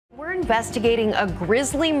investigating a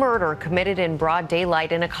grisly murder committed in broad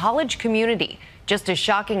daylight in a college community. Just as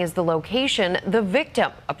shocking as the location, the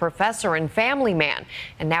victim, a professor and family man.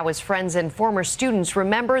 And now as friends and former students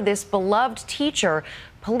remember this beloved teacher,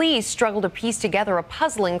 police struggle to piece together a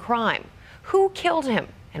puzzling crime. Who killed him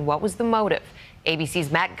and what was the motive?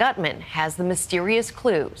 ABC's Matt Gutman has the mysterious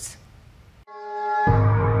clues.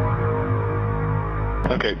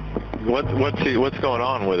 Okay, what's going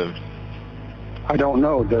on with him? I don't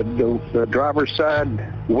know. The driver's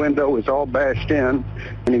side window is all bashed in,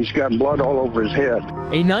 and he's got blood all over his head.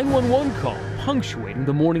 A 911 call punctuating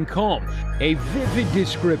the morning calm. A vivid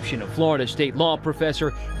description of Florida State law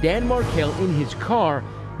professor Dan Markel in his car,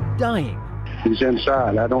 dying. He's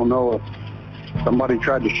inside. I don't know if somebody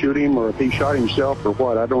tried to shoot him or if he shot himself or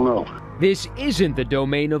what. I don't know. This isn't the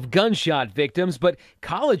domain of gunshot victims, but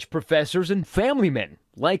college professors and family men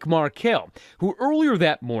like Markel, who earlier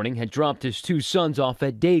that morning had dropped his two sons off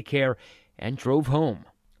at daycare and drove home.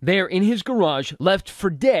 There in his garage, left for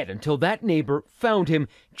dead until that neighbor found him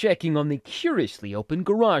checking on the curiously open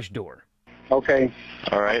garage door. Okay.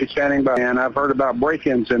 All right. He's standing by, and I've heard about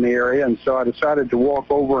break-ins in the area, and so I decided to walk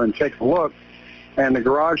over and take a look, and the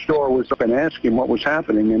garage door was open, and asked him what was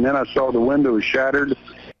happening, and then I saw the window shattered.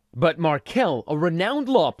 But Markel, a renowned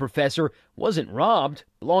law professor, wasn't robbed.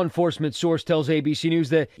 A law enforcement source tells ABC News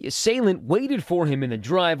the assailant waited for him in the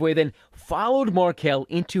driveway, then followed Markel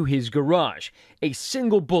into his garage. A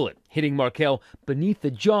single bullet hitting Markel beneath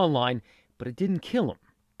the jawline, but it didn't kill him.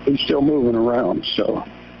 He's still moving around, so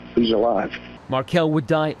he's alive. Markel would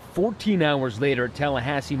die 14 hours later at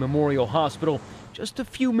Tallahassee Memorial Hospital, just a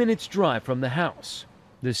few minutes' drive from the house.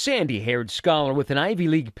 The sandy-haired scholar with an Ivy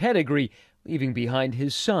League pedigree leaving behind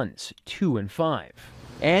his sons, 2 and 5.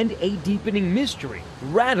 And a deepening mystery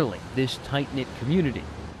rattling this tight-knit community.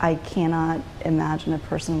 I cannot imagine a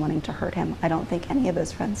person wanting to hurt him. I don't think any of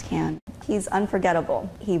his friends can. He's unforgettable.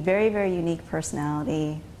 Very, very unique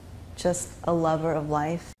personality, just a lover of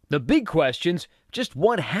life. The big questions, just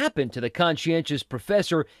what happened to the conscientious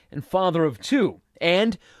professor and father of 2?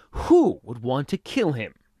 And who would want to kill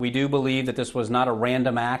him? We do believe that this was not a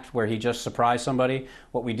random act where he just surprised somebody.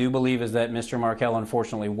 What we do believe is that Mr. Markel,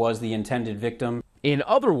 unfortunately, was the intended victim. In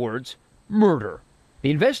other words, murder. The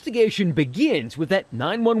investigation begins with that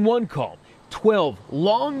 911 call. 12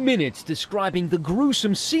 long minutes describing the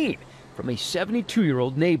gruesome scene from a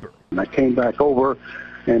 72-year-old neighbor. I came back over,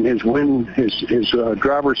 and his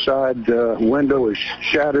driver's side window is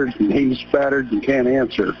shattered, and he's battered and can't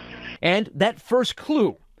answer. And that first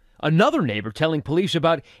clue. Another neighbor telling police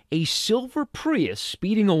about a silver Prius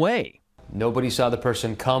speeding away. Nobody saw the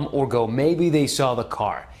person come or go. Maybe they saw the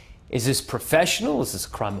car. Is this professional? Is this a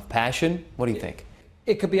crime of passion? What do you think?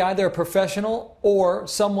 It could be either a professional or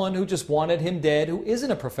someone who just wanted him dead who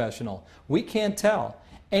isn't a professional. We can't tell.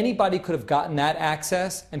 Anybody could have gotten that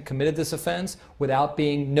access and committed this offense without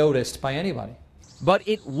being noticed by anybody. But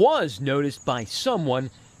it was noticed by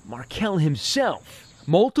someone, Markel himself.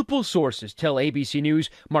 Multiple sources tell ABC News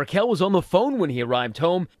Markel was on the phone when he arrived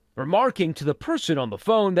home, remarking to the person on the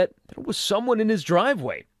phone that there was someone in his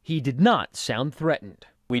driveway. He did not sound threatened.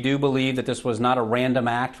 We do believe that this was not a random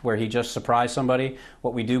act where he just surprised somebody.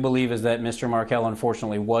 What we do believe is that Mr. Markel,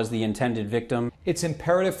 unfortunately, was the intended victim. It's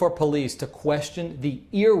imperative for police to question the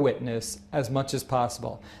ear witness as much as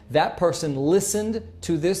possible. That person listened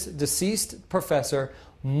to this deceased professor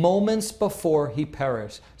moments before he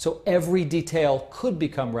perished, so every detail could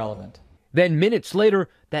become relevant. Then minutes later,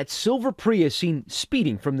 that silver Prius seen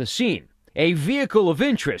speeding from the scene. A vehicle of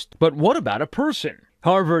interest, but what about a person?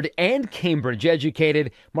 Harvard and Cambridge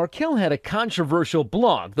educated, Markel had a controversial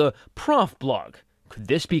blog, the Prof blog. Could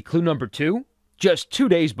this be clue number 2? Just 2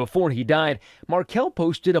 days before he died, Markel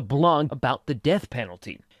posted a blog about the death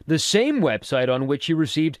penalty, the same website on which he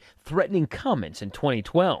received threatening comments in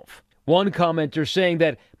 2012. One commenter saying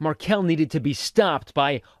that Markel needed to be stopped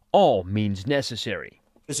by all means necessary.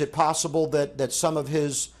 Is it possible that some of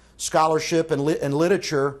his scholarship and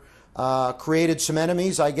literature created some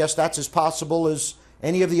enemies? I guess that's as possible as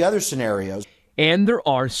any of the other scenarios. And there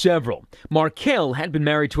are several. Markel had been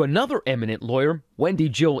married to another eminent lawyer, Wendy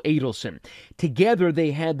Jill Adelson. Together they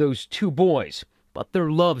had those 2 boys. But their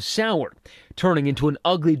love soured, turning into an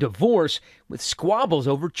ugly divorce with squabbles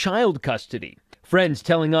over child custody. Friends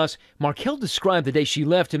telling us Markel described the day she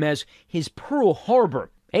left him as his Pearl Harbor.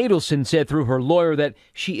 Adelson said through her lawyer that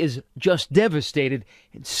she is just devastated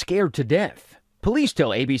and scared to death. Police tell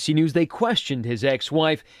ABC News they questioned his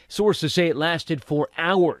ex-wife. Sources say it lasted for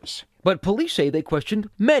hours. But police say they questioned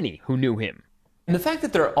many who knew him. And the fact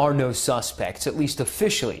that there are no suspects, at least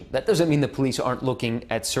officially, that doesn't mean the police aren't looking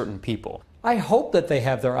at certain people. I hope that they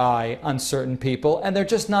have their eye on certain people and they're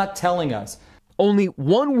just not telling us. Only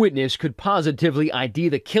one witness could positively ID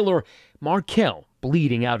the killer, Markel,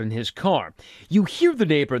 bleeding out in his car. You hear the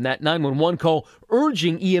neighbor in that 911 call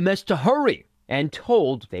urging EMS to hurry and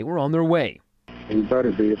told they were on their way. He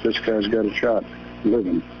better be if this guy's got a shot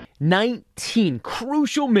living. 19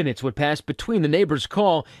 crucial minutes would pass between the neighbor's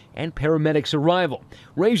call and paramedics' arrival,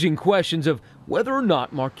 raising questions of whether or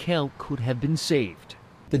not Markel could have been saved.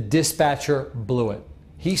 The dispatcher blew it.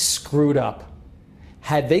 He screwed up.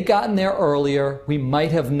 Had they gotten there earlier, we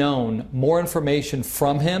might have known more information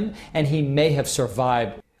from him, and he may have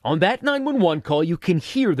survived. On that 911 call, you can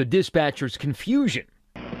hear the dispatcher's confusion.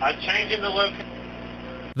 I'm changing the location.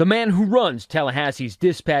 The man who runs Tallahassee's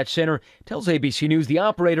dispatch center tells ABC News the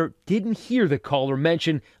operator didn't hear the caller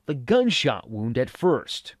mention the gunshot wound at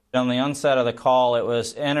first. On the onset of the call, it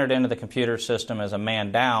was entered into the computer system as a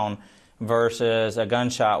man down versus a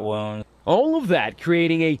gunshot wound. All of that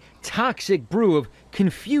creating a toxic brew of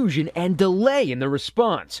confusion and delay in the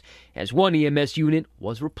response, as one EMS unit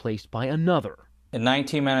was replaced by another. And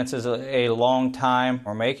 19 minutes is a long time.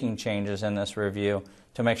 We're making changes in this review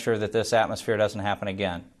to make sure that this atmosphere doesn't happen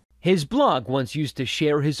again. His blog once used to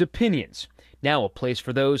share his opinions, now a place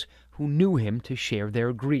for those who knew him to share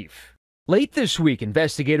their grief. Late this week,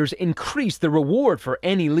 investigators increased the reward for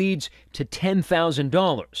any leads to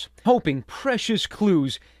 $10,000, hoping precious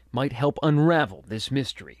clues might help unravel this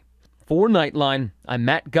mystery. For Nightline, I'm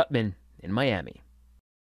Matt Gutman in Miami.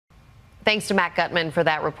 Thanks to Matt Gutman for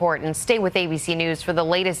that report, and stay with ABC News for the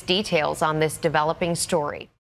latest details on this developing story.